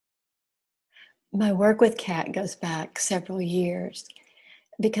My work with Kat goes back several years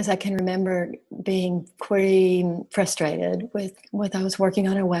because I can remember being pretty frustrated with I was working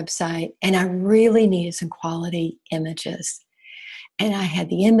on a website and I really needed some quality images. And I had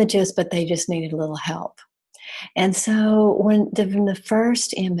the images, but they just needed a little help. And so from the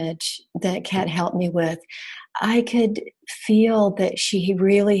first image that Kat helped me with, I could feel that she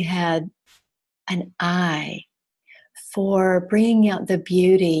really had an eye for bringing out the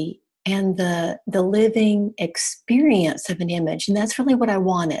beauty and the living experience of an image. And that's really what I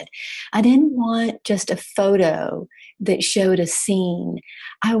wanted. I didn't want just a photo that showed a scene.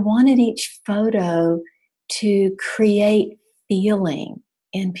 I wanted each photo to create feeling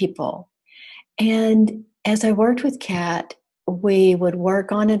in people. And as I worked with Kat, we would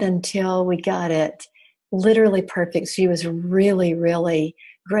work on it until we got it literally perfect. She was really, really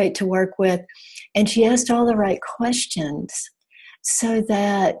great to work with. And she asked all the right questions so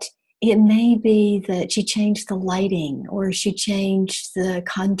that it may be that she changed the lighting or she changed the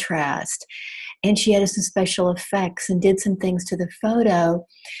contrast and she added some special effects and did some things to the photo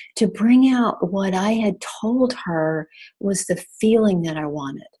to bring out what I had told her was the feeling that I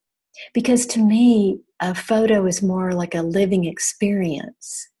wanted. Because to me, a photo is more like a living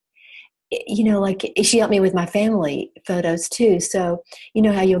experience. You know, like she helped me with my family photos too. So, you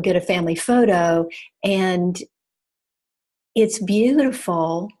know how you'll get a family photo and it's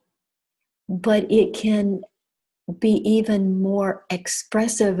beautiful, but it can be even more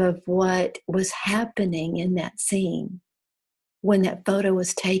expressive of what was happening in that scene when that photo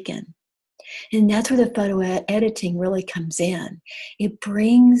was taken. And that's where the photo editing really comes in. It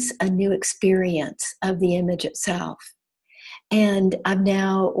brings a new experience of the image itself. And I've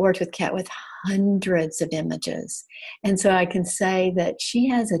now worked with Kat with hundreds of images. And so I can say that she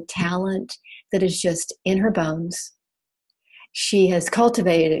has a talent that is just in her bones. She has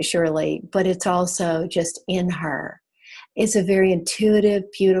cultivated it, surely, but it's also just in her. It's a very intuitive,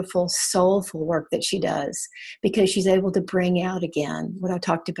 beautiful, soulful work that she does because she's able to bring out again what I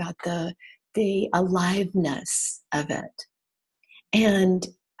talked about, the aliveness of it. And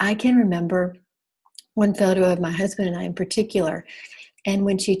I can remember one photo of my husband and I in particular. And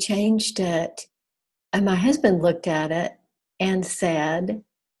when she changed it, and my husband looked at it and said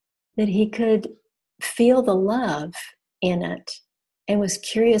that he could feel the love in it and was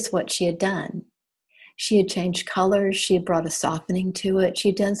curious what she had done. She had changed colors. She had brought a softening to it. She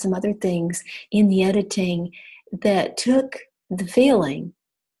had done some other things in the editing that took the feeling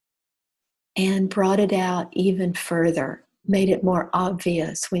and brought it out even further, made it more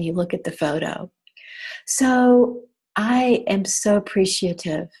obvious when you look at the photo. So I am so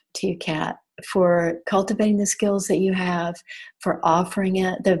appreciative to you, Kat, for cultivating the skills that you have, for offering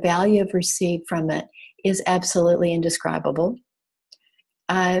it. The value I've received from it is absolutely indescribable.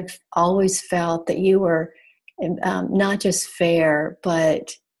 I've always felt that you were not just fair,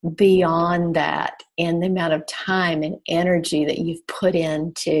 but beyond that in the amount of time and energy that you've put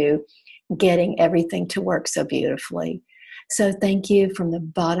into getting everything to work so beautifully. So thank you from the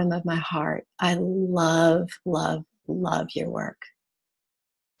bottom of my heart. I love, love, love your work.